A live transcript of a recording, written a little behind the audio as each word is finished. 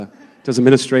does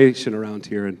administration around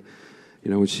here, and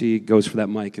when she goes for that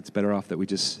mic, it's better off that we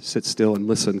just sit still and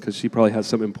listen, because she probably has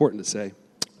something important to say.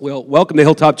 Well, welcome to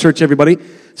Hilltop Church, everybody.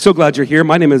 So glad you're here.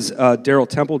 My name is Daryl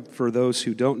Temple, for those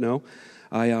who don't know.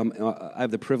 I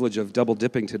have the privilege of double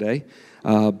dipping today,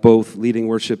 both leading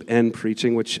worship and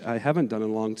preaching, which I haven't done in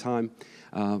a long time,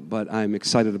 but I'm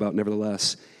excited about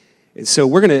nevertheless. And so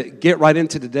we're going to get right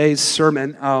into today's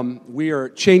sermon. We are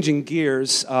changing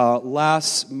gears.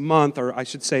 Last month, or I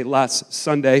should say last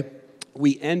Sunday,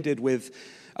 we ended with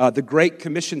the Great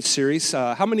Commission series.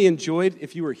 How many enjoyed,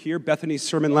 if you were here, Bethany's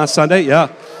sermon last Sunday?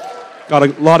 Yeah. Got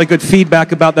a lot of good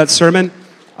feedback about that sermon.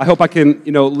 I hope I can,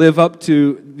 live up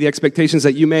to the expectations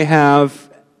that you may have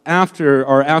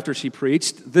after she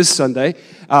preached this Sunday.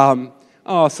 Some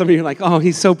of you are like,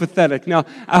 he's so pathetic. No,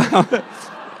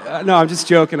 no, I'm just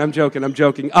joking. I'm joking.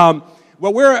 Well,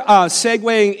 we're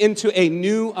segueing into a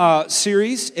new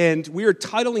series, and we are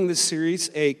titling this series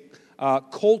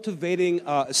Cultivating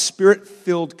a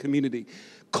Spirit-Filled Community.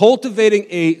 Cultivating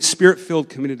a Spirit-Filled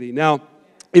Community. Now,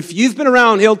 if you've been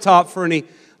around Hilltop for any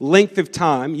length of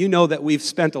time, you know that we've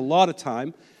spent a lot of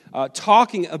time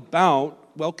talking about,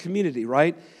 community,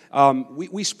 right?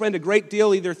 We spend a great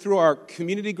deal either through our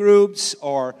community groups,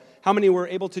 or how many were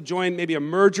able to join maybe a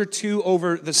merge or two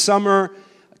over the summer,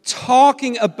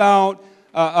 talking about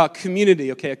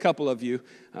community. Okay, a couple of you.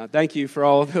 Thank you for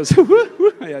all of those.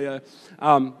 Yeah.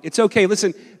 It's okay.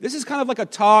 Listen, this is kind of like a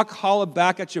talk, holla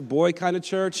back at your boy kind of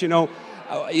church,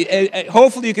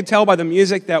 Hopefully you can tell by the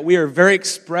music that we are very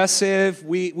expressive.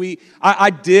 I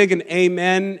dig an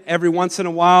amen every once in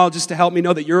a while just to help me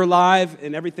know that you're alive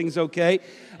and everything's okay.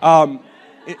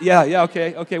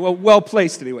 Okay. Well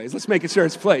placed anyways. Let's make sure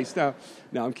it's placed. No,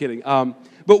 I'm kidding.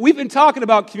 But we've been talking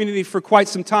about community for quite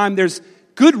some time. There's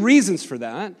good reasons for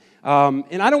that.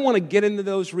 And I don't want to get into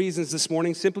those reasons this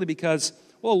morning simply because,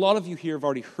 a lot of you here have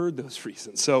already heard those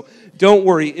reasons. So don't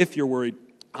worry if you're worried.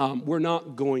 We're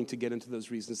not going to get into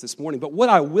those reasons this morning. But what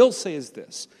I will say is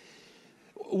this.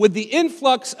 With the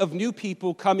influx of new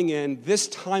people coming in this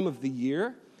time of the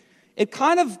year, it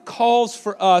kind of calls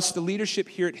for us, the leadership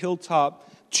here at Hilltop,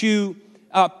 to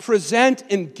present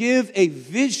and give a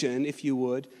vision, if you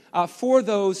would, for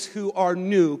those who are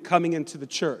new coming into the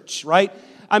church, right?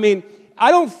 I've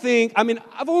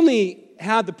only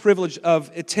had the privilege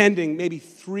of attending maybe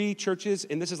 3 churches,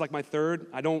 and this is like my third.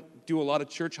 I don't do a lot of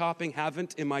church hopping,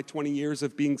 haven't in my 20 years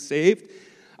of being saved.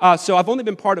 So I've only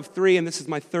been part of 3, and this is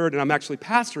my third, and I'm actually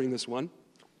pastoring this one.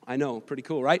 I know, pretty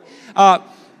cool, right?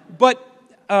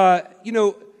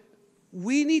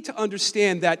 We need to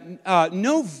understand that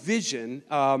no vision,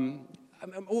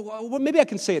 maybe I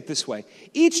can say it this way.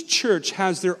 Each church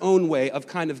has their own way of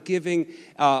kind of giving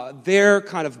their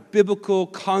kind of biblical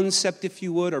concept, if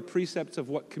you would, or precepts of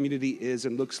what community is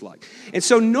and looks like. And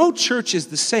so no church is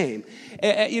the same.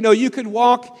 You could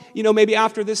walk, maybe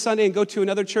after this Sunday and go to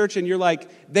another church and you're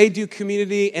like, they do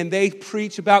community and they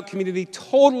preach about community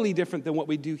totally different than what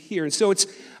we do here. And so it's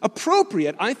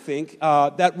appropriate, I think,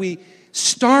 that we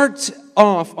start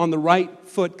off on the right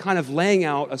foot, kind of laying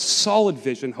out a solid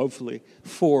vision, hopefully,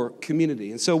 for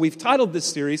community. And so we've titled this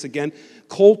series, again,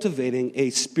 Cultivating a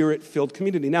Spirit-Filled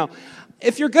Community. Now,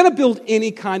 if you're going to build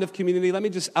any kind of community, let me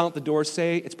just out the door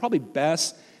say, it's probably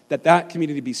best that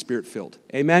community be Spirit-filled.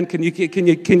 Amen? Can you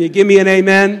give me an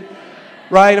amen?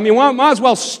 Right? Might as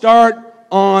well start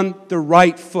on the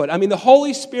right foot. The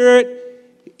Holy Spirit,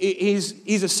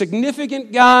 He's a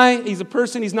significant guy. He's a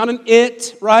person. He's not an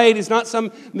it, right? He's not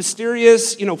some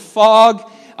mysterious, fog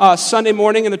Sunday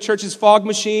morning in the church's fog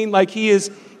machine. Like he is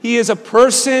a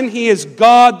person. He is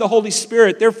God, the Holy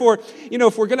Spirit. Therefore,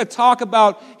 if we're going to talk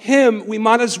about Him, we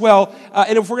might as well,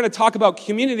 and if we're going to talk about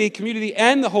community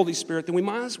and the Holy Spirit, then we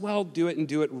might as well do it and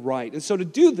do it right. And so to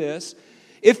do this,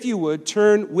 if you would,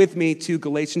 turn with me to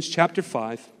Galatians chapter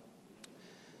 5.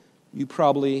 You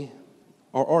probably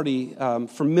are already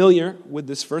familiar with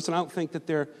this verse, and I don't think that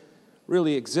there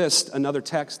really exists another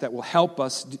text that will help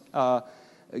us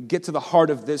get to the heart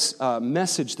of this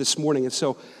message this morning. And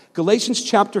so, Galatians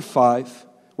chapter 5,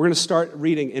 we're going to start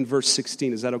reading in verse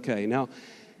 16. Is that okay? Now,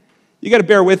 you got to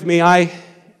bear with me. I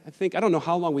don't know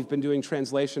how long we've been doing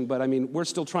translation, but we're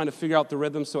still trying to figure out the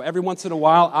rhythm. So every once in a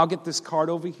while, I'll get this card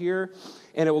over here,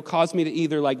 and it will cause me to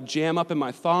either jam up in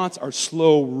my thoughts or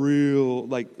slow real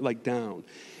down.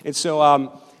 And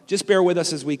so just bear with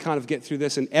us as we kind of get through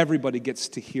this, and everybody gets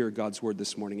to hear God's word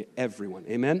this morning. Everyone.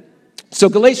 Amen? So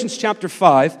Galatians chapter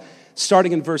 5,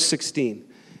 starting in verse 16,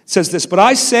 says this, "But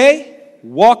I say,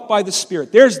 walk by the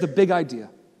Spirit." There's the big idea.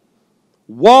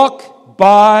 Walk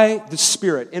by the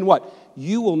Spirit. And what?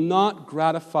 You will not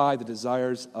gratify the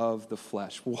desires of the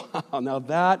flesh. Wow,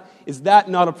 now is that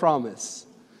not a promise?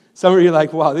 Some of you are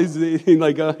like, wow, this is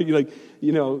like,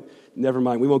 never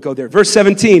mind, we won't go there. Verse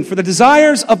 17, for the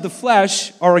desires of the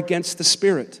flesh are against the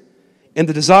Spirit, and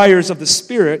the desires of the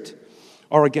Spirit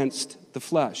are against the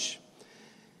flesh.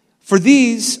 For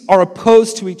these are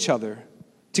opposed to each other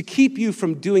to keep you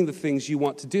from doing the things you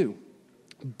want to do.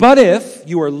 But if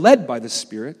you are led by the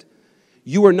Spirit,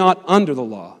 you are not under the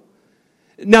law.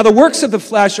 Now the works of the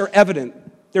flesh are evident.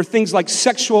 They're things like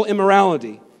sexual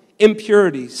immorality,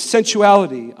 impurity,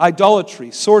 sensuality,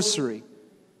 idolatry, sorcery,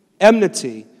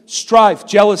 enmity, strife,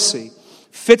 jealousy,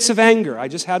 fits of anger. I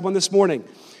just had one this morning.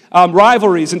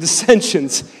 Rivalries and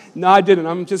dissensions. No, I didn't.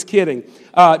 I'm just kidding.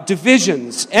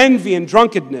 Divisions, envy and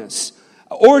drunkenness,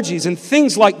 orgies and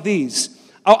things like these.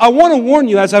 I want to warn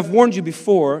you, as I've warned you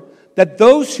before, that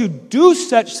those who do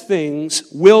such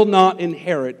things will not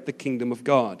inherit the kingdom of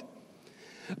God.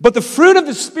 But the fruit of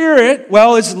the Spirit,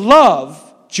 well, is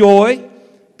love, joy,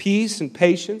 peace and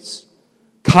patience,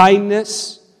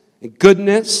 kindness and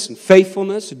goodness and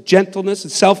faithfulness and gentleness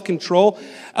and self-control,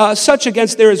 such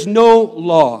against there is no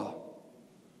law.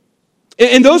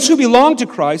 And those who belong to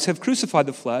Christ have crucified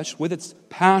the flesh with its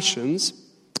passions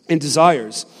and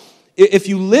desires. If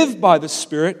you live by the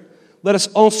Spirit, let us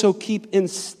also keep in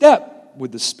step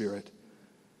with the Spirit.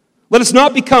 Let us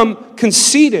not become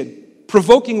conceited,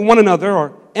 provoking one another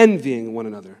or envying one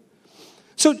another.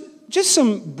 So just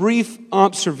some brief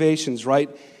observations, right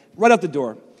out the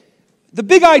door. The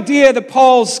big idea that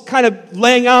Paul's kind of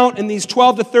laying out in these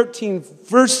 12 to 13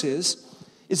 verses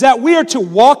is that we are to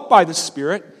walk by the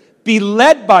Spirit, be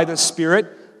led by the Spirit,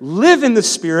 live in the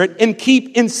Spirit, and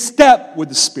keep in step with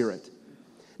the Spirit.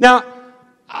 Now,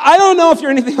 I don't know if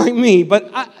you're anything like me, but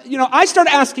I start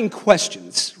asking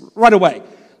questions right away.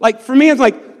 Like for me, it's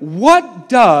like, what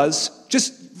does,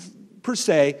 just per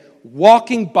se,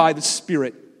 walking by the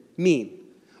Spirit mean?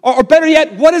 Or better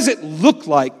yet, what does it look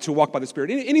like to walk by the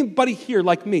Spirit? Anybody here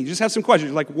like me? Just have some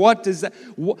questions. Like, what does that...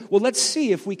 Well, let's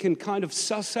see if we can kind of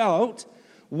suss out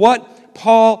what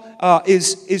Paul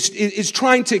is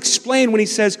trying to explain when he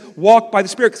says walk by the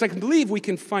Spirit, because I can believe we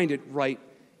can find it right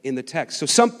in the text. So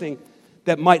something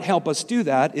that might help us do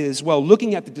that is, well,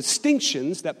 looking at the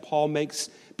distinctions that Paul makes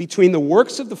between the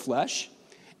works of the flesh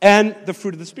and the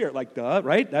fruit of the Spirit. Like, duh,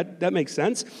 right? That makes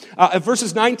sense.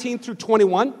 Verses 19 through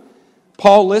 21,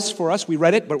 Paul lists for us, we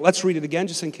read it, but let's read it again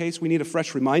just in case we need a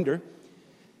fresh reminder.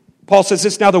 Paul says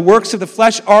this, now the works of the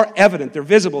flesh are evident, they're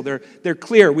visible, they're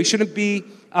clear. We shouldn't be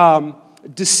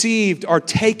deceived or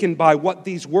taken by what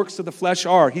these works of the flesh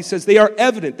are. He says they are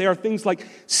evident. They are things like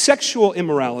sexual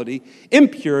immorality,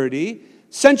 impurity,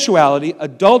 sensuality,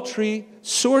 adultery,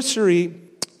 sorcery,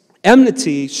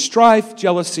 enmity, strife,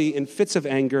 jealousy, and fits of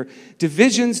anger,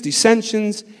 divisions,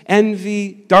 dissensions,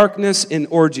 envy, darkness, and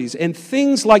orgies, and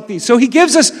things like these. So he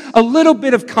gives us a little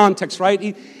bit of context, right?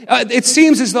 It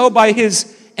seems as though by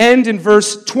his end in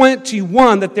verse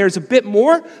 21 that there's a bit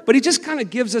more, but he just kind of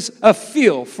gives us a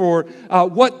feel for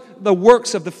what the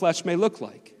works of the flesh may look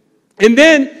like. And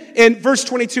then in verse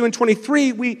 22 and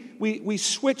 23, we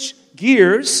switch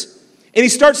gears, and he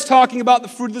starts talking about the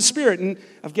fruit of the Spirit. And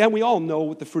again, we all know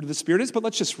what the fruit of the Spirit is, but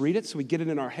let's just read it so we get it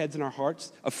in our heads and our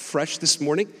hearts afresh this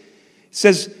morning. It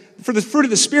says, for the fruit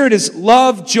of the Spirit is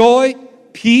love, joy,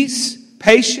 peace,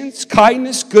 patience,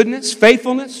 kindness, goodness,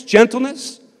 faithfulness,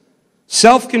 gentleness,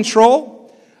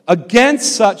 self-control.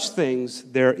 Against such things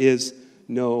there is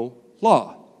no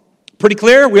law. Pretty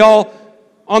clear? We all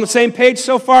on the same page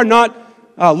so far? Not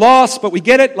lost, but we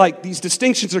get it. Like, these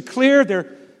distinctions are clear.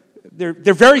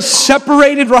 They're very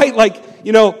separated, right? Like,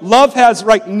 love has,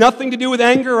 right, nothing to do with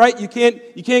anger, right? You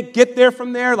can't get there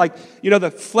from there. Like, the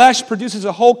flesh produces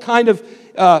a whole kind of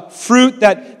fruit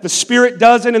that the Spirit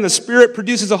doesn't, and the Spirit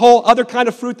produces a whole other kind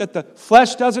of fruit that the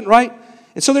flesh doesn't, right?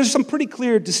 And so there's some pretty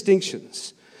clear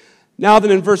distinctions. Now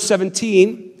then in verse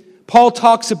 17, Paul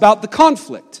talks about the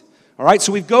conflict. All right,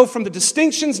 so we go from the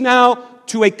distinctions now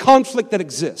to a conflict that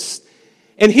exists.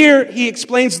 And here he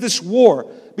explains this war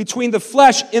between the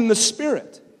flesh and the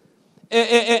Spirit.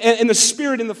 And the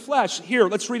Spirit and the flesh. Here,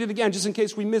 let's read it again just in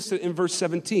case we missed it in verse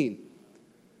 17.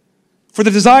 For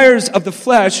the desires of the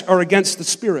flesh are against the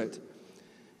Spirit,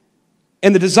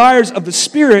 and the desires of the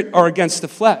Spirit are against the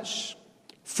flesh.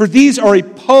 For these are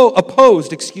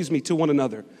opposed to one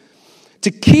another,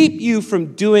 to keep you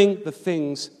from doing the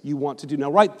things you want to do.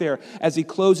 Now, right there, as he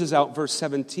closes out verse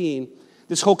 17,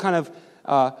 this whole kind of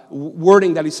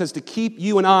wording that he says to keep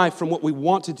you and I from what we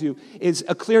want to do is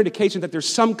a clear indication that there's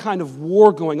some kind of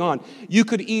war going on. You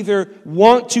could either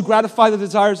want to gratify the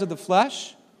desires of the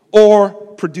flesh or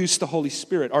produce the Holy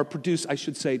Spirit, or produce, I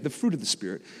should say, the fruit of the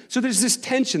Spirit. So there's this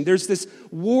tension, there's this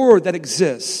war that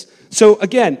exists. So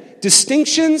again,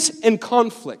 distinctions and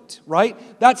conflict, right?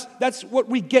 That's what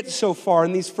we get so far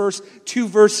in these first two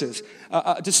verses.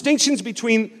 Distinctions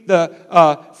between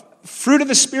the fruit of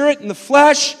the Spirit and the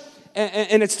flesh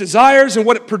and its desires and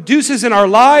what it produces in our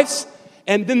lives,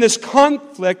 and then this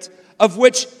conflict of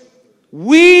which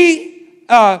we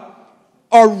are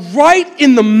right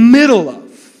in the middle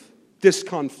of this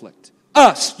conflict.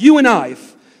 Us, you and I.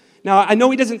 Now, I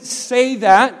know he doesn't say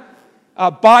that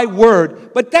by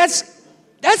word, but that's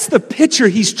the picture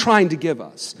he's trying to give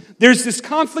us. There's this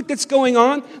conflict that's going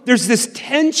on. There's this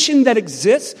tension that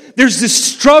exists. There's this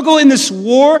struggle in this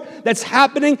war that's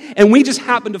happening, and we just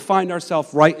happen to find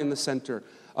ourselves right in the center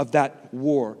of that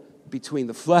war between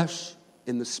the flesh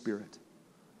and the Spirit.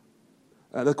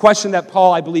 The question that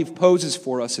Paul, I believe, poses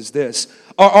for us is this.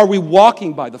 Are we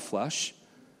walking by the flesh,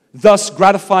 thus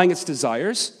gratifying its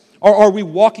desires? Or are we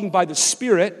walking by the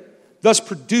Spirit, thus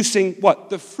producing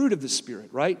what? The fruit of the Spirit,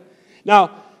 right?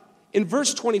 Now, in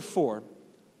verse 24,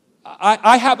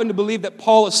 I happen to believe that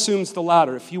Paul assumes the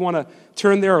latter. If you want to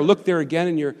turn there or look there again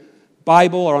in your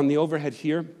Bible or on the overhead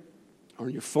here, or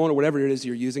on your phone or whatever it is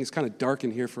you're using. It's kind of dark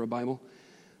in here for a Bible.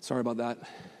 Sorry about that.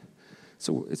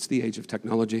 So it's the age of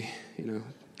technology,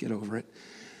 get over it.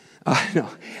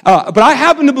 But I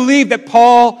happen to believe that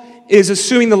Paul is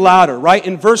assuming the latter, right?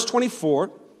 In verse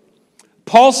 24,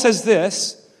 Paul says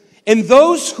this, and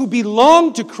those who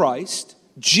belong to Christ,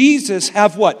 Jesus,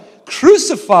 have what?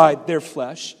 Crucified their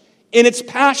flesh in its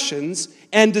passions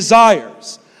and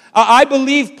desires. I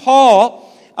believe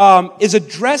Paul is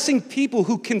addressing people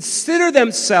who consider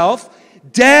themselves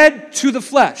dead to the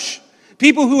flesh.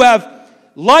 People who have,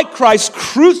 like Christ,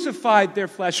 crucified their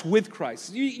flesh with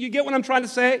Christ. You get what I'm trying to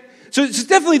say? So it's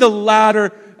definitely the latter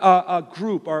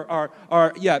group,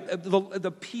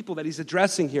 the people that he's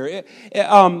addressing here.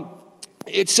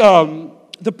 It's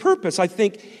the purpose, I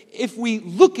think, if we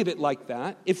look at it like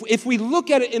that, if we look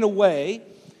at it in a way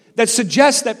that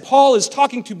suggests that Paul is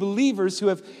talking to believers who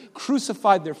have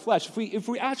crucified their flesh, if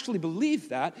we actually believe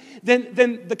that,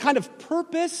 then the kind of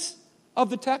purpose of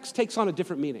the text takes on a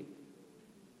different meaning.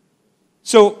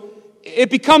 So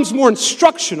it becomes more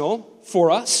instructional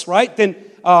for us, right, than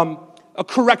a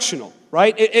correctional,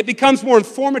 right? It becomes more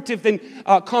informative than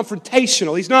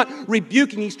confrontational. He's not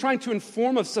rebuking. He's trying to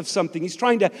inform us of something. He's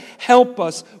trying to help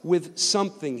us with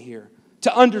something here,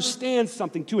 to understand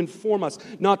something, to inform us,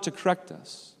 not to correct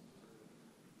us.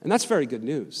 And that's very good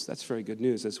news. That's very good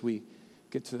news as we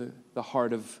get to the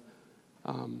heart of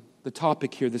the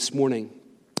topic here this morning.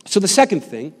 So the second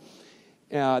thing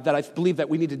that I believe that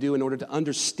we need to do in order to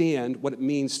understand what it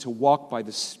means to walk by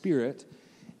the Spirit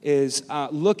is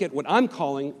look at what I'm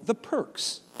calling the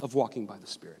perks of walking by the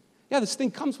Spirit. Yeah, this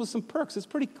thing comes with some perks. It's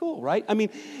pretty cool, right? I mean,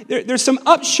 there's some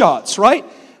upshots, right?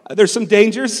 There's some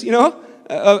dangers,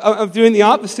 of doing the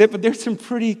opposite, but there's some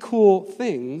pretty cool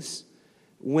things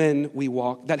when we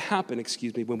walk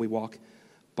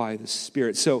by the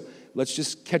Spirit. So let's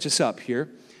just catch us up here.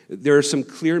 There are some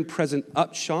clear and present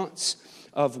upshots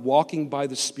of walking by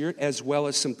the Spirit, as well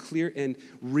as some clear and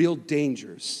real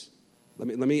dangers.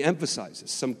 Let me emphasize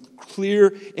this. Some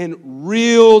clear and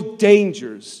real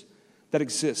dangers that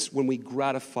exist when we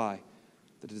gratify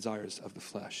the desires of the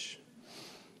flesh.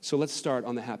 So let's start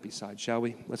on the happy side, shall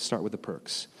we? Let's start with the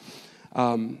perks.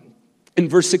 In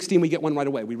verse 16, we get one right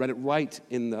away. We read it right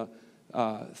in the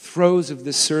throes of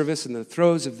this service, in the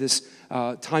throes of this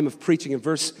time of preaching. In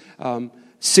verse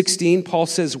 16, Paul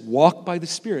says, walk by the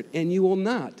Spirit, and you will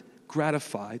not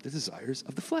gratify the desires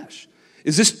of the flesh.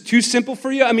 Is this too simple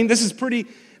for you? I mean, this is pretty,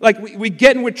 we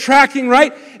get and we're tracking,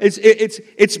 right?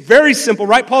 It's very simple,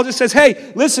 right? Paul just says,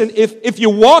 hey, listen, if you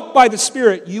walk by the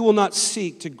Spirit, you will not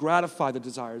seek to gratify the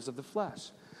desires of the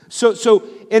flesh. So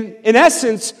in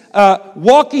essence,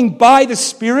 walking by the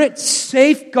Spirit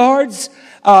safeguards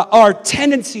our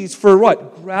tendencies for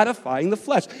what? Gratifying the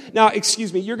flesh. Now,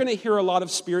 excuse me, you're going to hear a lot of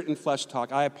spirit and flesh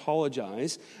talk. I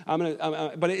apologize.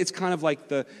 But it's kind of like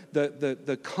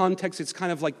the context. It's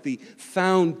kind of like the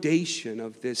foundation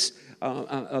of this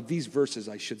of these verses,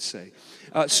 I should say.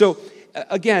 So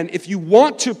again, if you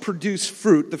want to produce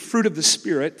fruit, the fruit of the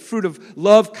Spirit, fruit of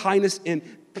love, kindness, and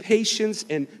patience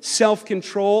and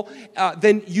self-control,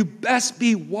 then you best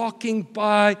be walking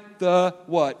by the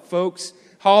what, folks?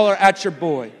 Holler at your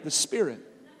boy, the Spirit.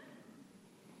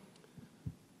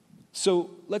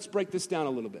 So let's break this down a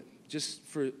little bit, just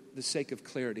for the sake of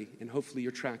clarity, and hopefully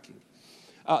you're tracking.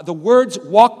 The words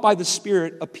walk by the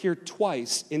Spirit appear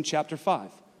twice in chapter 5.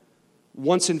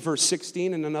 Once in verse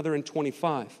 16 and another in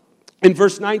 25. In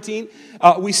verse 19,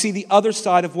 we see the other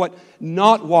side of what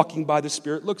not walking by the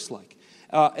Spirit looks like.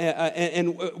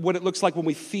 and what it looks like when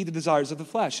we feed the desires of the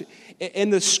flesh. In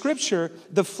the Scripture,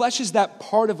 the flesh is that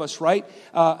part of us, right,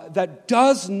 that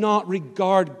does not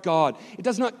regard God. It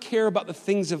does not care about the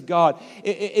things of God.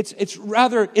 It's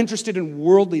rather interested in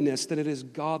worldliness than it is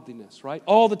godliness, right,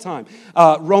 all the time.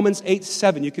 Romans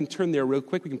 8:7, you can turn there real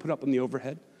quick. We can put it up on the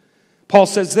overhead. Paul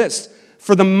says this,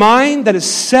 "For the mind that is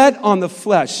set on the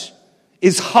flesh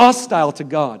is hostile to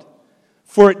God,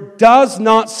 for it does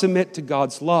not submit to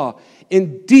God's law.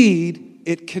 Indeed,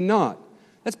 it cannot."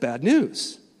 That's bad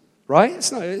news, right?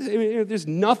 It's not, there's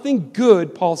nothing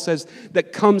good, Paul says,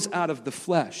 that comes out of the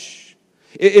flesh.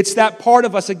 It's that part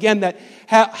of us, again, that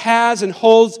has and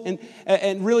holds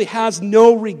and really has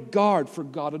no regard for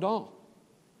God at all.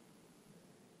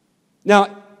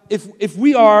 Now, if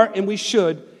we are, and we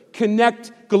should,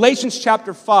 connect Galatians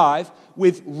chapter 5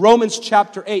 with Romans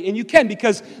chapter 8. And you can,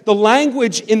 because the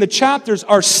language in the chapters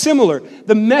are similar.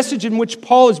 The message in which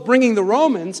Paul is bringing the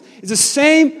Romans is the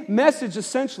same message,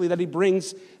 essentially, that he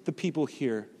brings the people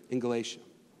here in Galatia.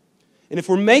 And if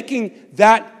we're making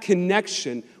that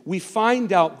connection, we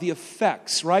find out the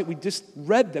effects, right? We just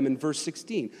read them in verse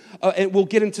 16. And we'll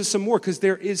get into some more, because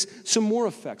there is some more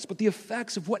effects. But the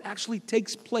effects of what actually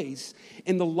takes place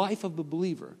in the life of the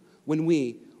believer when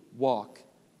we walk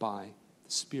by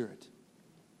the Spirit.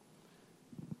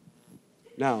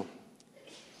 Now,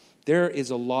 there is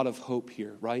a lot of hope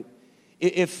here, right?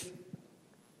 If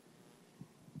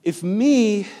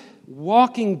me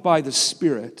walking by the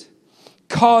Spirit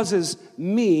causes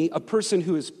me, a person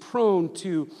who is prone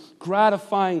to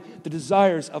gratifying the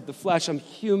desires of the flesh, I'm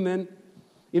human,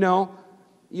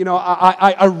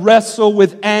 I wrestle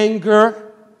with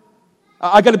anger.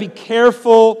 I got to be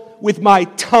careful with my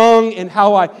tongue and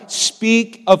how I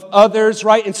speak of others,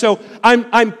 right? And so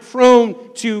I'm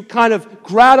prone to kind of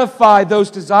gratify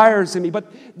those desires in me.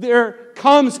 But there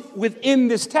comes within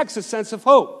this text a sense of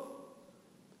hope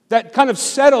that kind of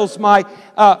settles my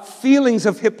feelings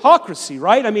of hypocrisy,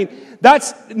 right? I mean,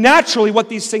 that's naturally what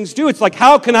these things do. It's like,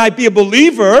 how can I be a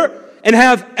believer and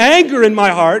have anger in my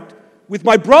heart with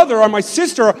my brother or my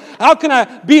sister? How can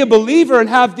I be a believer and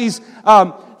have these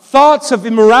thoughts of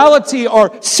immorality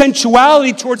or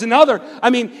sensuality towards another? I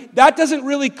mean, that doesn't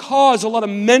really cause a lot of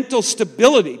mental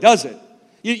stability, does it?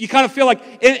 You kind of feel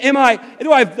like,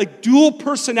 do I have like dual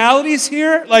personalities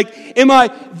here? Like, am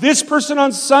I this person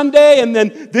on Sunday and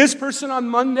then this person on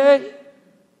Monday?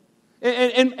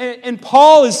 And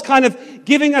Paul is kind of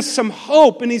giving us some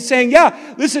hope, and he's saying,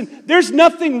 yeah, listen, there's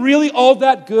nothing really all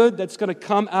that good that's going to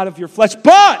come out of your flesh,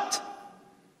 but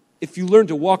if you learn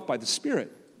to walk by the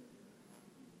Spirit,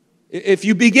 if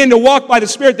you begin to walk by the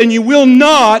Spirit, then you will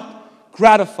not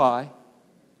gratify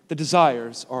the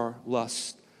desires or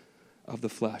lusts of the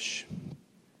flesh.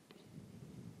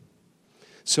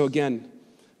 So again,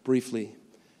 briefly,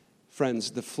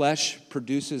 friends, the flesh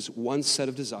produces one set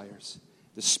of desires.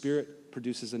 The Spirit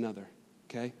produces another,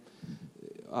 okay?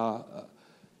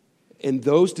 And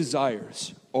those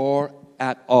desires are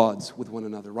at odds with one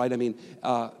another, right? I mean,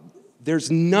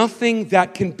 there's nothing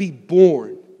that can be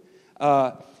born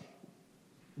of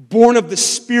the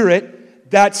Spirit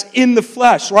that's in the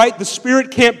flesh, right? The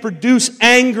Spirit can't produce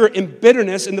anger and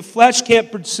bitterness, and the flesh can't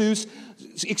produce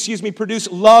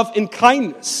love and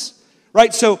kindness,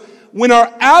 right? So when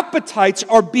our appetites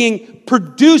are being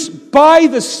produced by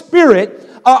the Spirit,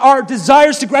 our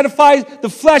desires to gratify the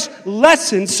flesh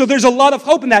lessen, so there's a lot of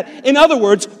hope in that. In other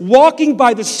words, walking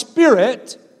by the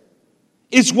Spirit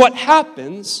is what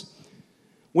happens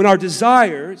when our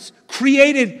desires,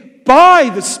 created by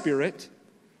the Spirit,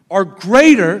 are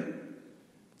greater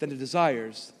than the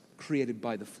desires created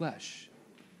by the flesh.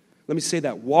 Let me say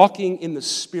that. Walking in the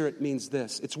Spirit means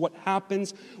this. It's what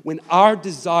happens when our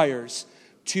desires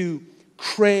to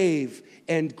crave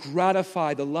and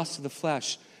gratify the lust of the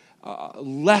flesh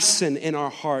lessen in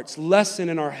our hearts, lessen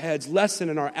in our heads, lessen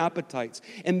in our appetites,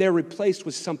 and they're replaced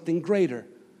with something greater.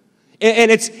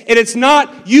 And it's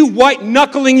not you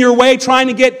white-knuckling your way trying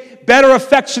to get better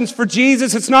affections for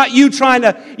Jesus. It's not you trying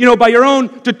to, by your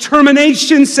own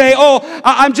determination say,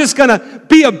 I'm just going to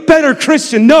be a better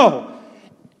Christian. No.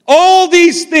 All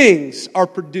these things are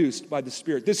produced by the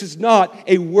Spirit. This is not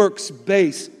a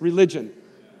works-based religion.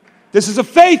 This is a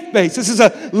faith-based. This is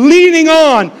a leaning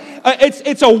on.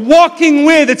 It's a walking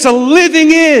with. It's a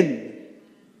living in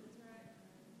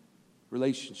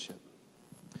relationship.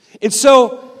 And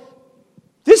so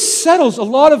this settles a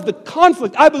lot of the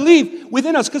conflict, I believe,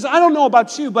 within us. Because I don't know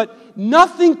about you, but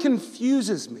nothing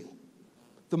confuses me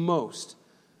the most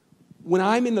when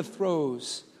I'm in the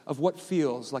throes of what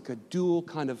feels like a dual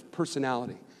kind of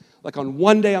personality. Like on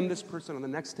one day I'm this person, on the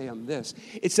next day I'm this.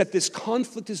 It's that this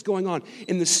conflict is going on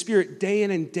in the Spirit day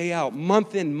in and day out,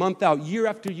 month in, month out, year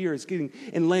after year. It's getting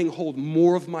and laying hold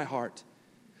more of my heart,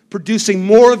 producing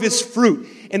more of His fruit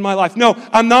in my life. No,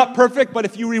 I'm not perfect, but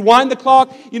if you rewind the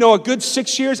clock, a good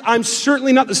 6 years, I'm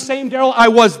certainly not the same Daryl I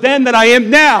was then that I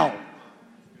am now.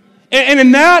 And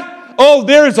in that,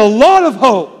 there is a lot of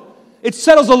hope. It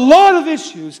settles a lot of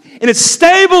issues, and it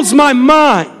stables my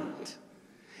mind.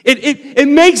 It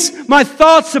makes my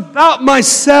thoughts about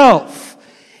myself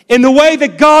in the way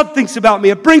that God thinks about me.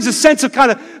 It brings a sense of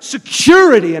kind of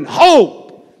security and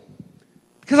hope.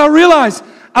 Because I realize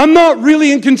I'm not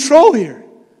really in control here.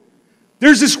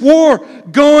 There's this war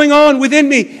going on within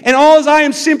me, and all I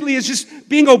am simply is just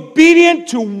being obedient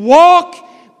to walk,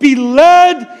 be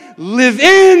led, live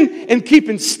in, and keep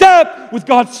in step with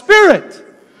God's Spirit.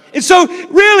 And so,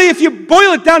 really, if you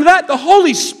boil it down to that, the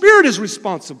Holy Spirit is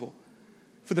responsible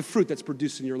for the fruit that's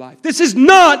produced in your life. This is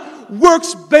not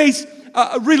works-based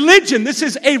religion. This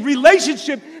is a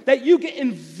relationship that you get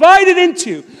invited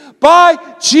into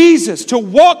by Jesus to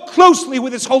walk closely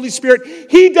with His Holy Spirit.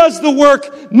 He does the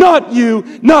work, not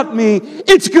you, not me.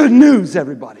 It's good news,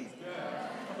 everybody.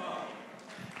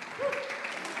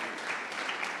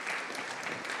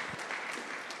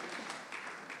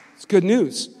 It's good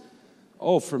news.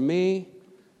 For me,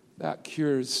 that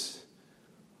cures...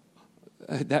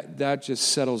 That just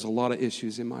settles a lot of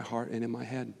issues in my heart and in my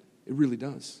head. It really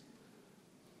does.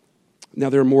 Now,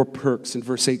 there are more perks in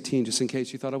verse 18, just in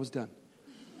case you thought I was done.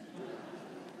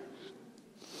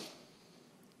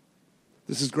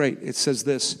 This is great. It says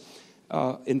this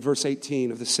in verse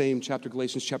 18 of the same chapter,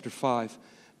 Galatians chapter 5.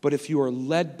 But if you are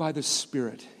led by the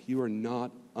Spirit, you are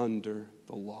not under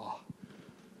the law.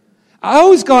 I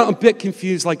always got a bit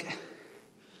confused,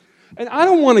 and I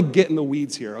don't want to get in the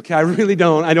weeds here, okay? I really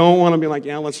don't. I don't want to be like,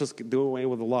 let's just do away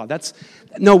with the law.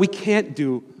 No, we can't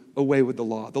do away with the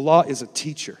law. The law is a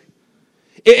teacher.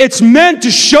 It's meant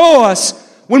to show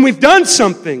us when we've done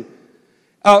something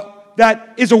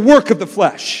that is a work of the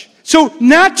flesh. So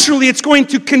naturally, it's going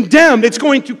to condemn. It's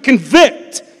going to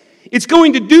convict. It's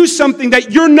going to do something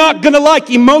that you're not going to like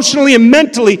emotionally and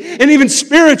mentally and even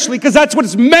spiritually, because that's what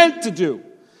it's meant to do.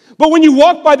 But when you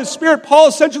walk by the Spirit, Paul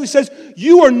essentially says,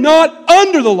 you are not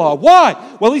under the law.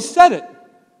 Why? Well, he said it.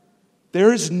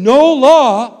 There is no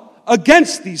law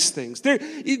against these things.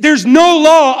 There's no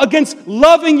law against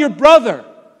loving your brother.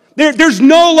 There's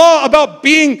no law about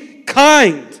being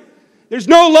kind. There's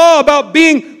no law about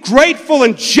being grateful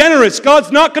and generous.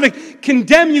 God's not going to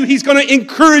condemn you. He's going to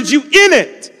encourage you in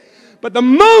it. But the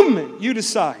moment you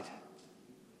decide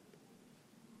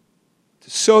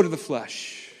to sow to the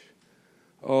flesh,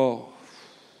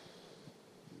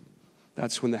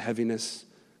 that's when the heaviness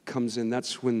comes in.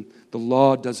 That's when the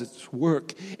law does its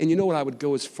work. And you know what I would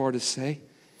go as far to say?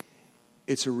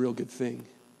 It's a real good thing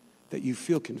that you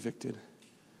feel convicted.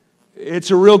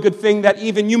 It's a real good thing that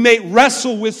even you may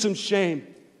wrestle with some shame.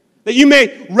 That you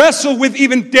may wrestle with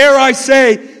even, dare I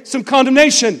say, some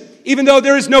condemnation. Even though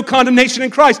there is no condemnation in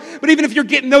Christ. But even if you're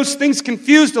getting those things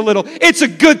confused a little, it's a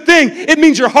good thing. It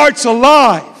means your heart's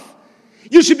alive.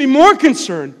 You should be more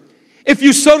concerned if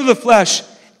you sow to the flesh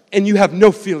and you have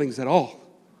no feelings at all.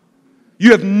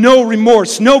 You have no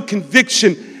remorse, no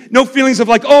conviction, no feelings of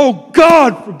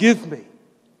God, forgive me.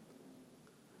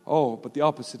 But the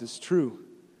opposite is true.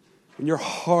 When your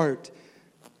heart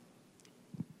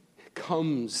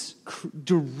comes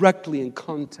directly in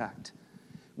contact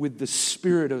with the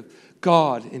Spirit of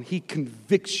God and He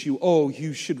convicts you,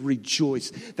 you should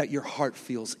rejoice that your heart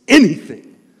feels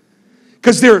anything.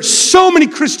 Because there are so many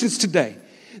Christians today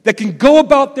that can go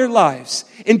about their lives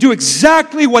and do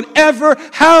exactly whatever,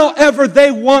 however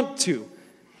they want to,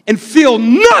 and feel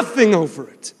nothing over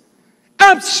it.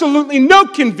 Absolutely no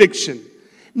conviction.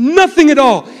 Nothing at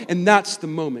all. And that's the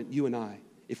moment you and I,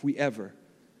 if we ever,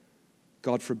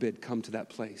 God forbid, come to that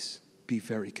place, be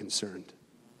very concerned.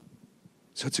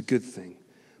 So it's a good thing.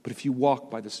 But if you walk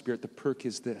by the Spirit, the perk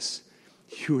is this.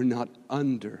 You are not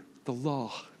under the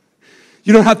law.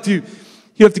 You don't have to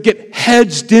get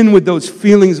hedged in with those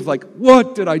feelings of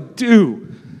what did I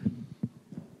do?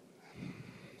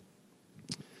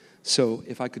 So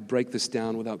if I could break this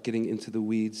down without getting into the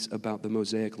weeds about the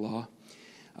Mosaic law,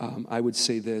 I would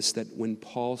say this, that when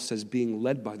Paul says being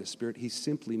led by the Spirit, he's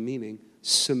simply meaning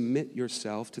submit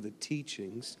yourself to the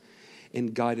teachings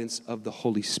and guidance of the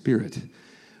Holy Spirit.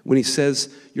 When he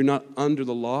says you're not under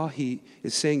the law, he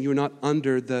is saying you're not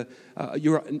under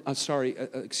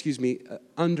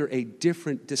under a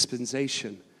different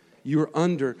dispensation. You're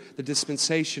under the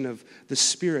dispensation of the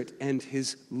Spirit and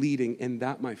His leading, and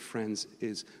that, my friends,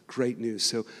 is great news.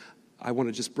 So I want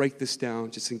to just break this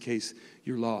down just in case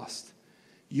you're lost.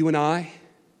 You and I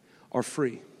are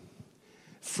free.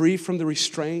 Free from the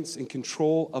restraints and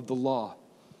control of the law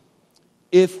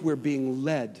if we're being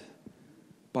led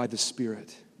by the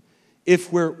Spirit.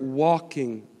 If we're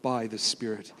walking by the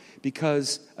Spirit.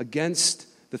 Because against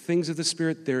the things of the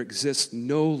Spirit, there exists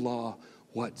no law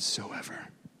whatsoever.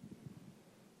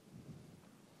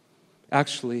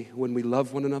 Actually, when we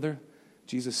love one another,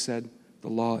 Jesus said, the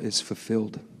law is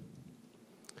fulfilled.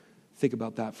 Think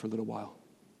about that for a little while.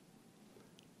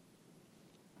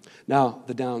 Now,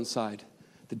 the downside,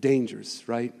 the dangers,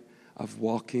 right, of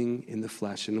walking in the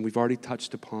flesh. And we've already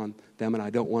touched upon them, and I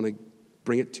don't want to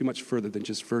bring it too much further than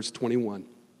just verse 21,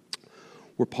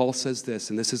 where Paul says this,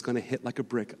 and this is going to hit like a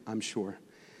brick, I'm sure.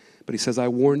 But he says, I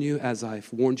warn you, as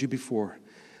I've warned you before,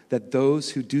 that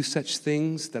those who do such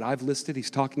things that I've listed, he's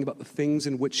talking about the things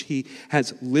in which he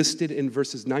has listed in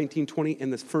verses 19, 20,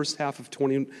 and the first half of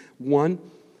 21,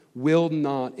 will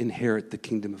not inherit the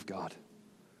kingdom of God.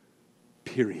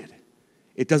 Period.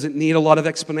 It doesn't need a lot of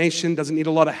explanation, doesn't need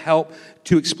a lot of help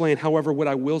to explain. However, what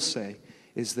I will say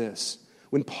is this.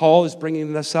 When Paul is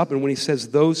bringing this up and when he says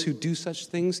those who do such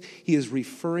things, he is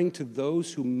referring to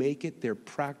those who make it their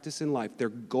practice in life, their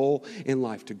goal in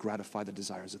life to gratify the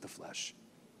desires of the flesh.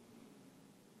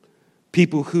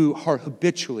 People who are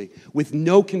habitually, with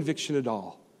no conviction at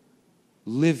all,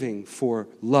 living for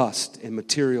lust and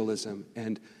materialism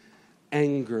and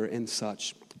anger and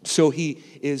such. So he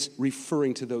is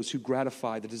referring to those who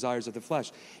gratify the desires of the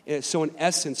flesh. So in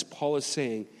essence, Paul is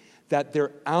saying that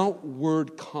their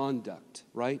outward conduct,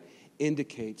 right,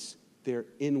 indicates their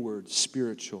inward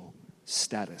spiritual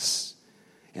status.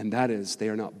 And that is, they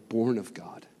are not born of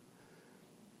God.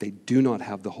 They do not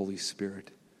have the Holy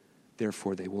Spirit.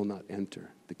 Therefore, they will not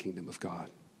enter the kingdom of God.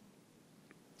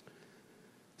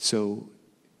 So,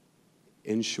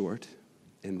 in short,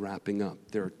 in wrapping up,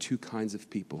 there are two kinds of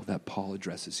people that Paul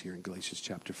addresses here in Galatians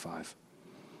chapter 5.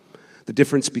 The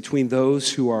difference between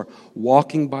those who are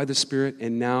walking by the Spirit,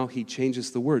 and now he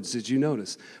changes the words. Did you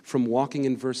notice? From walking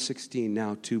in verse 16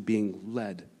 now to being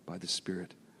led by the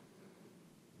Spirit.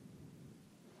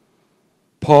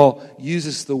 Paul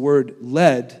uses the word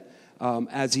led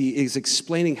as he is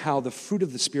explaining how the fruit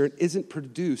of the Spirit isn't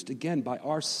produced, again, by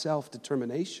our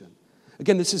self-determination.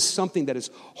 Again, this is something that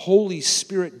is Holy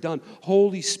Spirit done,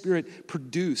 Holy Spirit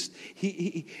produced.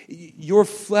 Your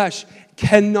flesh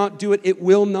cannot do it. It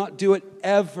will not do it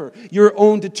ever. Your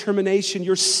own determination,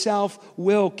 your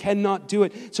self-will cannot do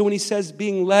it. So when he says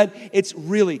being led, it's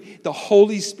really the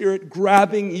Holy Spirit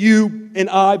grabbing you and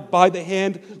I by the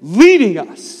hand, leading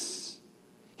us.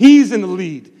 He's in the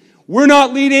lead. We're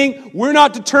not leading. We're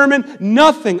not determined.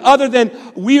 Nothing other than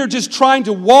we are just trying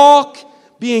to walk.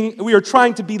 We are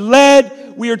trying to be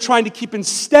led. We are trying to keep in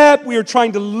step. We are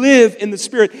trying to live in the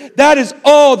Spirit. That is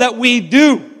all that we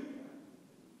do.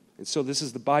 And so this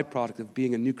is the byproduct of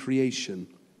being a new creation.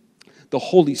 The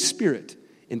Holy Spirit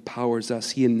empowers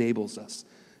us. He enables us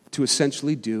to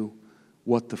essentially do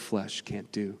what the flesh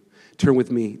can't do. Turn with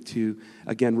me to,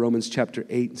 again, Romans chapter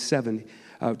 8 and 7.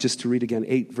 Just to read again,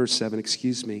 8 verse 7,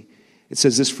 excuse me. It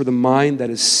says this, for the mind that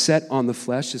is set on the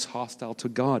flesh is hostile to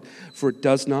God, for it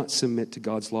does not submit to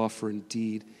God's law, for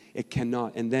indeed it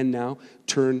cannot. And then now,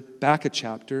 turn back a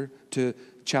chapter to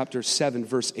chapter 7,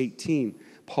 verse 18.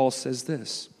 Paul says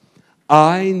this,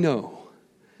 I know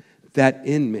that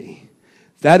in me,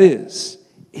 that is,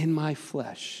 in my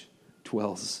flesh,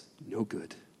 dwells no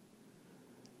good.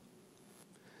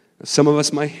 Now, some of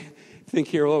us might think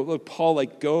here, oh, look, Paul,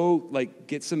 go,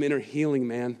 get some inner healing,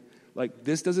 man.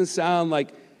 This doesn't sound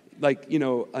like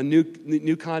a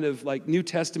new kind of New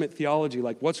Testament theology.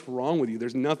 What's wrong with you?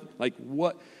 There's nothing.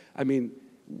 What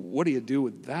do you do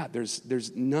with that?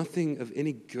 There's nothing of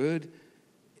any good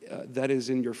that is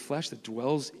in your flesh that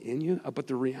dwells in you. But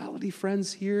the reality,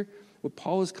 friends, here, what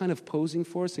Paul is kind of posing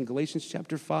for us in Galatians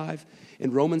chapter 5,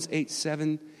 in Romans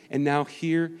 8:7, and now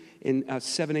here in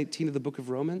 7:18 of the book of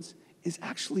Romans, is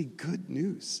actually good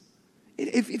news.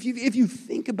 If you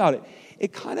think about it,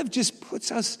 it kind of just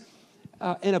puts us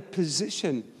in a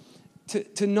position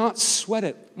to not sweat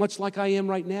it, much like I am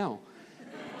right now.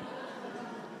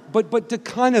 But to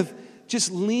kind of just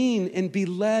lean and be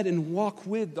led and walk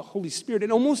with the Holy Spirit.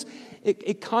 And almost,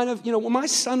 it kind of, when my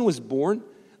son was born,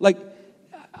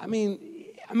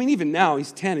 even now,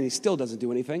 he's 10 and he still doesn't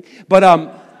do anything.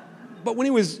 But when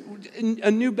he was a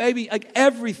new baby,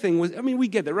 everything was, we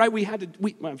get that, right?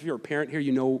 If you're a parent here,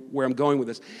 you know where I'm going with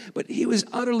this. But he was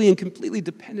utterly and completely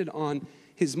dependent on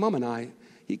his mom and I.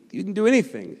 He didn't do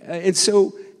anything. And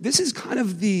so this is kind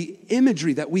of the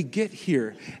imagery that we get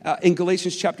here in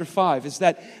Galatians chapter 5, is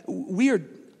that we are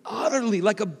utterly,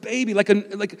 like a baby, like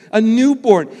a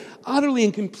newborn, utterly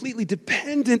and completely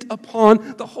dependent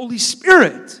upon the Holy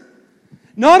Spirit.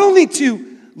 Not only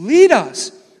to lead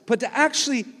us, but to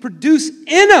actually produce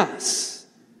in us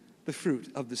the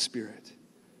fruit of the Spirit.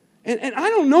 And I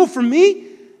don't know, for me,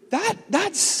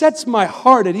 that sets my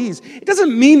heart at ease. It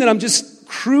doesn't mean that I'm just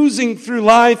cruising through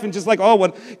life and just like, oh,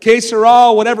 what que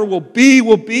sera, whatever will be,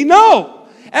 will be. No.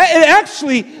 It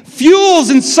actually fuels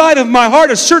inside of my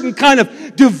heart a certain kind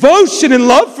of devotion and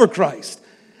love for Christ.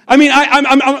 I mean,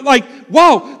 I'm like,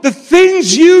 wow, the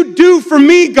things you do for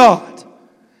me, God.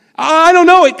 I don't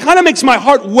know, it kind of makes my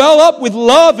heart well up with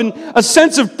love and a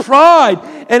sense of pride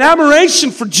and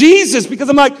admiration for Jesus, because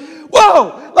I'm like,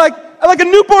 whoa, like a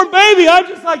newborn baby, I'm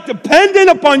just like dependent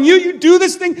upon you. You do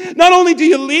this thing. Not only do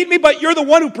you lead me, but you're the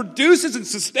one who produces and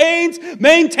sustains,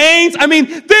 maintains. I mean,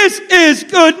 this is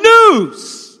good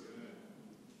news.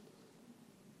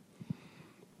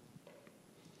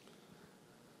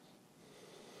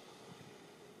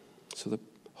 So the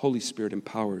Holy Spirit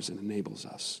empowers and enables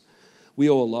us. We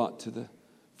owe a lot to the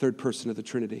third person of the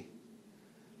Trinity.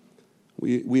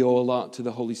 We owe a lot to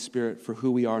the Holy Spirit for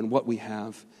who we are and what we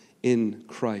have in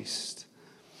Christ.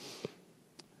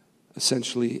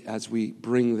 Essentially, as we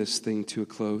bring this thing to a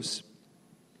close,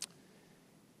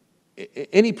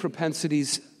 any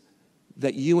propensities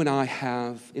that you and I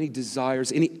have, any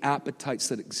desires, any appetites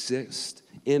that exist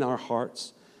in our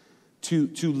hearts to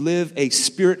live a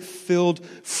Spirit-filled,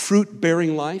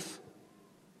 fruit-bearing life,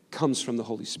 comes from the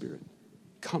Holy Spirit.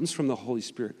 Comes from the Holy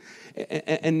Spirit.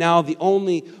 And now the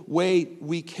only way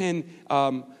we can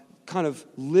kind of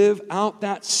live out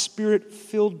that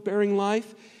Spirit-filled bearing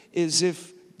life is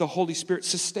if the Holy Spirit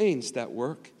sustains that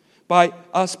work by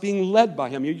us being led by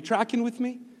Him. Are you tracking with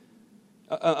me?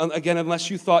 Again, unless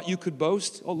you thought you could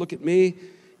boast. Oh, look at me.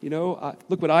 You know,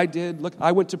 look what I did. Look,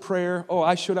 I went to prayer. Oh,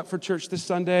 I showed up for church this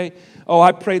Sunday. Oh,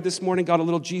 I prayed this morning, got a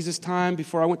little Jesus time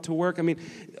before I went to work. I mean,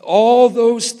 all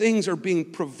those things are being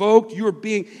provoked. You are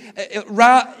being,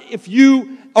 if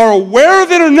you are aware of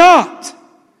it or not,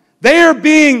 they are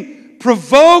being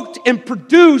provoked and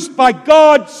produced by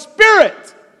God's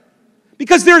Spirit.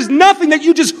 Because there's nothing that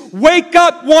you just wake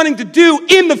up wanting to do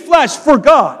in the flesh for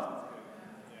God.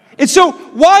 And so,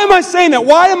 why am I saying that?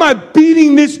 Why am I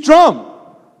beating this drum?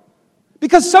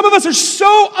 Because some of us are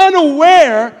so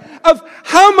unaware of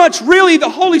how much really the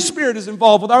Holy Spirit is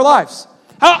involved with our lives.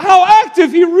 How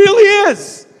active He really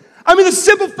is. I mean, the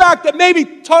simple fact that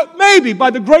maybe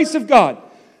by the grace of God,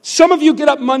 some of you get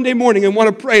up Monday morning and want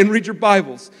to pray and read your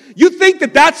Bibles. You think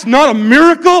that that's not a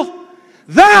miracle?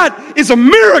 That is a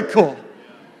miracle.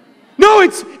 No,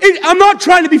 I'm not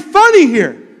trying to be funny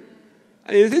here.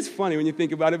 I mean, it's funny when you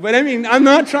think about it, but I mean, I'm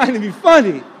not trying to be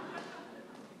funny.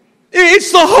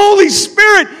 It's the Holy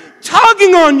Spirit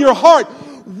tugging on your heart,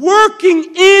 working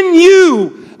in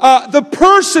you the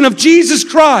person of Jesus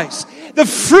Christ, the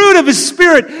fruit of His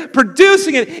Spirit,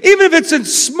 producing it, even if it's in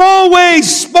small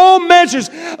ways, small measures,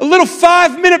 a little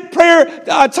 5-minute prayer,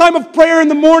 time of prayer in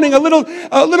the morning, a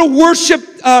little worship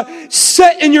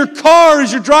set in your car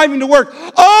as you're driving to work.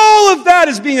 All of that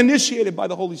is being initiated by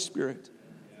the Holy Spirit.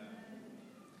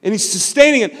 And He's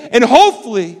sustaining it. And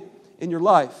hopefully, in your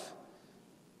life,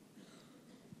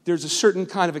 there's a certain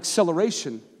kind of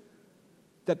acceleration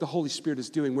that the Holy Spirit is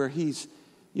doing where He's,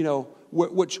 you know,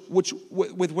 which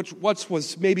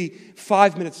was maybe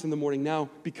 5 minutes in the morning now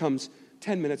becomes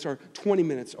 10 minutes or 20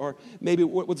 minutes, or maybe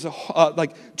what was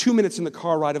like 2 minutes in the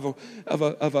car ride of a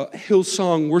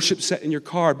Hillsong worship set in your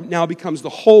car now becomes the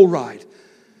whole ride.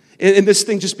 And this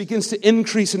thing just begins to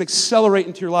increase and accelerate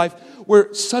into your life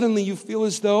where suddenly you feel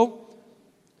as though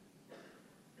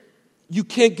you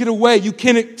can't get away, you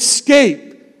can't escape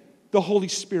the Holy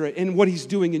Spirit and what He's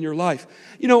doing in your life.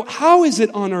 You know, how is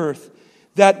it on earth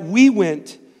that we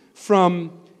went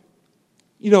from,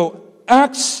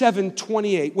 Acts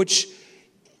 7:28, which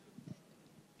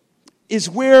is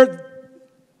where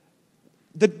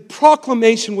the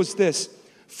proclamation was this: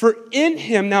 for in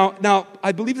Him, now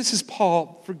I believe this is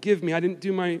Paul, forgive me, I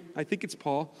think it's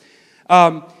Paul,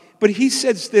 but he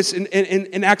says this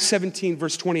in Acts 17,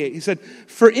 verse 28. He said,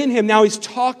 for in Him, now he's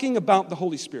talking about the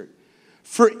Holy Spirit.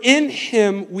 For in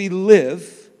Him we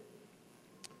live,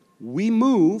 we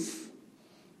move,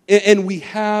 and we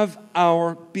have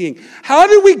our being. How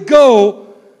do we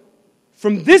go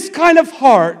from this kind of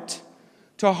heart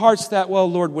to hearts that, well,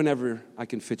 Lord, whenever I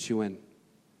can fit you in?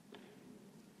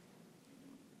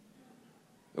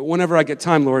 Whenever I get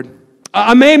time, Lord.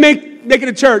 I may make it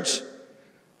a church.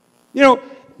 You know,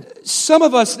 some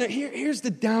of us, here's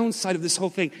the downside of this whole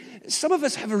thing. Some of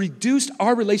us have reduced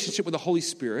our relationship with the Holy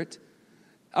Spirit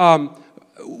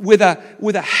with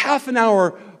a half an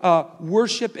hour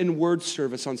worship and word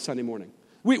service on Sunday morning.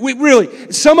 We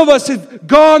really, some of us have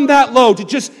gone that low to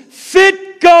just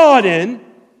fit God in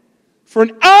for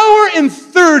an hour and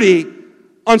 30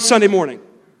 on Sunday morning.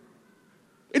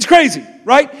 It's crazy,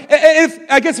 right?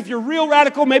 I guess if you're real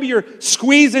radical, maybe you're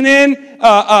squeezing in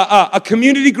a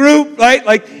community group, right?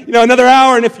 Like, another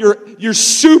hour. And if you're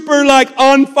super like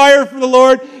on fire for the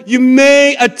Lord, you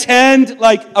may attend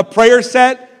like a prayer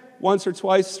set once or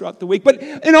twice throughout the week. But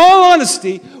in all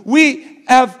honesty, we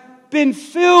have been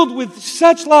filled with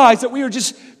such lies that we are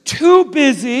just too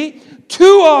busy,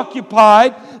 too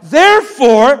occupied.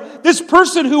 Therefore, this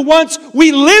person who once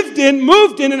we lived in,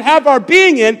 moved in, and have our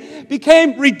being in,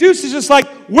 became reduced to just like,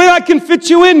 where I can fit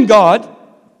you in, God.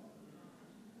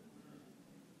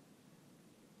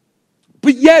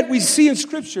 But yet we see in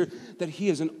Scripture that He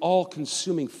is an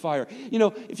all-consuming fire.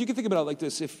 If you can think about it like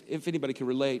this, if anybody can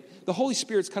relate, the Holy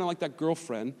Spirit's kind of like that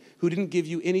girlfriend who didn't give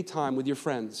you any time with your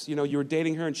friends. You were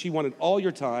dating her and she wanted all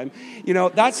your time.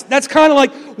 That's kind of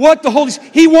like what the Holy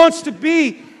Spirit, He wants to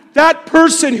be that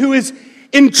person who is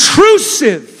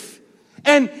intrusive.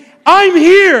 And I'm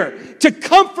here to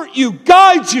comfort you,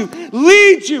 guide you,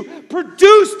 lead you,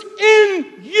 produced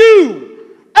in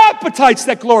you appetites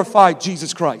that glorify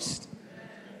Jesus Christ.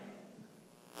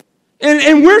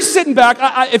 And we're sitting back,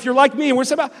 if you're like me, and we're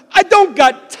sitting back, I don't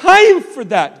got time for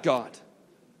that, God.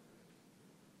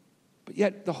 But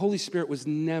yet the Holy Spirit was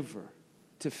never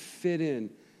to fit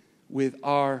in with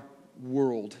our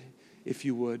world, if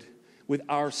you would, with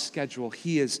our schedule.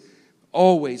 He is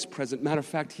always present. Matter of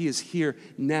fact, He is here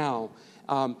now.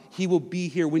 He will be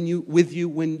here with you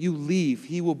when you leave.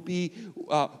 He will be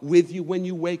with you when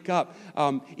you wake up,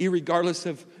 irregardless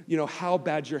of how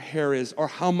bad your hair is or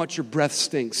how much your breath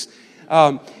stinks.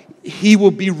 He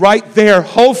will be right there,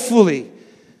 hopefully.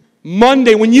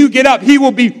 Monday, when you get up, He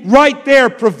will be right there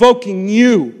provoking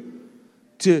you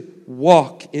to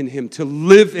walk in Him, to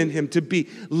live in Him, to be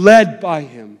led by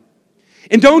Him.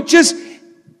 And don't just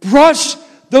brush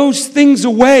those things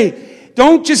away.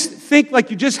 Don't just think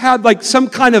like you just had like some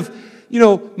kind of,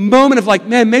 moment of like,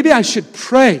 man, maybe I should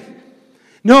pray.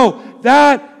 No,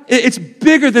 it's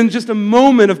bigger than just a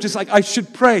moment of just like, I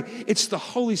should pray. It's the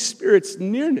Holy Spirit's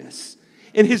nearness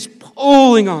and His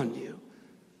pulling on you,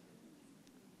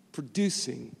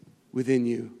 producing within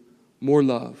you more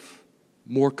love,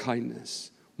 more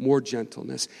kindness, more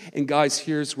gentleness. And guys,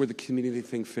 here's where the community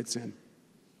thing fits in.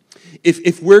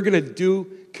 If we're going to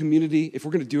do community, if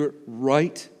we're going to do it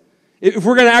right, if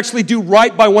we're going to actually do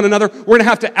right by one another, we're going to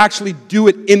have to actually do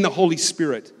it in the Holy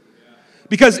Spirit.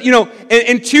 Because,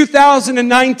 in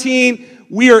 2019,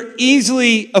 we are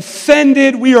easily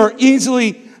offended. We are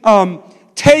easily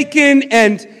taken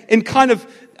and kind of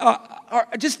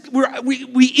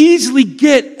we easily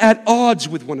get at odds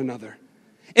with one another.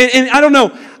 And I don't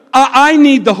know. I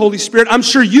need the Holy Spirit. I'm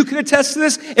sure you can attest to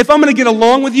this. If I'm going to get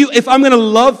along with you, if I'm going to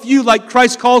love you like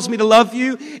Christ calls me to love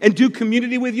you and do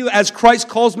community with you as Christ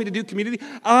calls me to do community,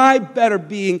 I better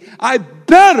be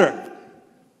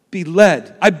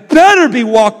led. I better be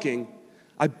walking.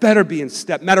 I better be in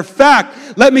step. Matter of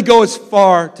fact, let me go as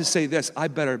far to say this. I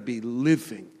better be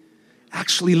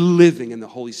actually living in the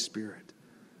Holy Spirit.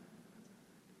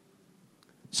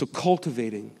 So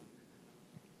cultivating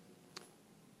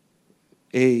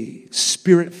a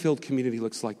Spirit-filled community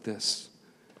looks like this.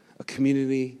 A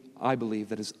community, I believe,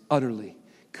 that is utterly,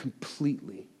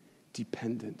 completely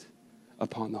dependent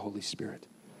upon the Holy Spirit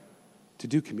to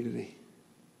do community.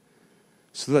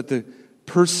 So that the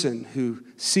person who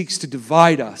seeks to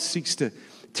divide us, seeks to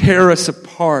tear us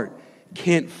apart,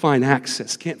 can't find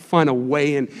access, can't find a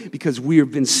way in, because we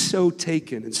have been so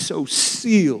taken and so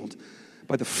sealed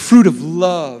by the fruit of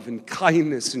love and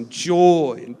kindness and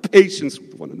joy and patience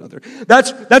with one another.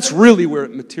 That's really where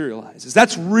it materializes.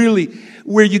 That's really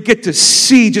where you get to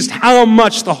see just how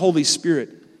much the Holy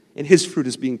Spirit and His fruit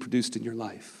is being produced in your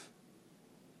life.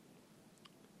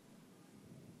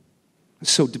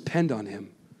 So depend on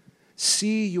Him.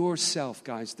 See yourself,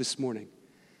 guys, this morning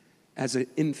as an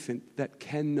infant that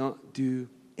cannot do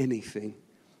anything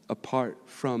apart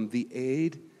from the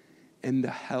aid and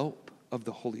the help of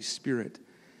the Holy Spirit,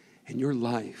 and your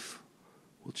life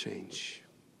will change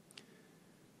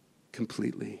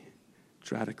completely,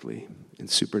 radically, and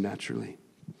supernaturally.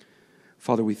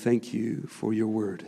 Father, we thank You for Your word.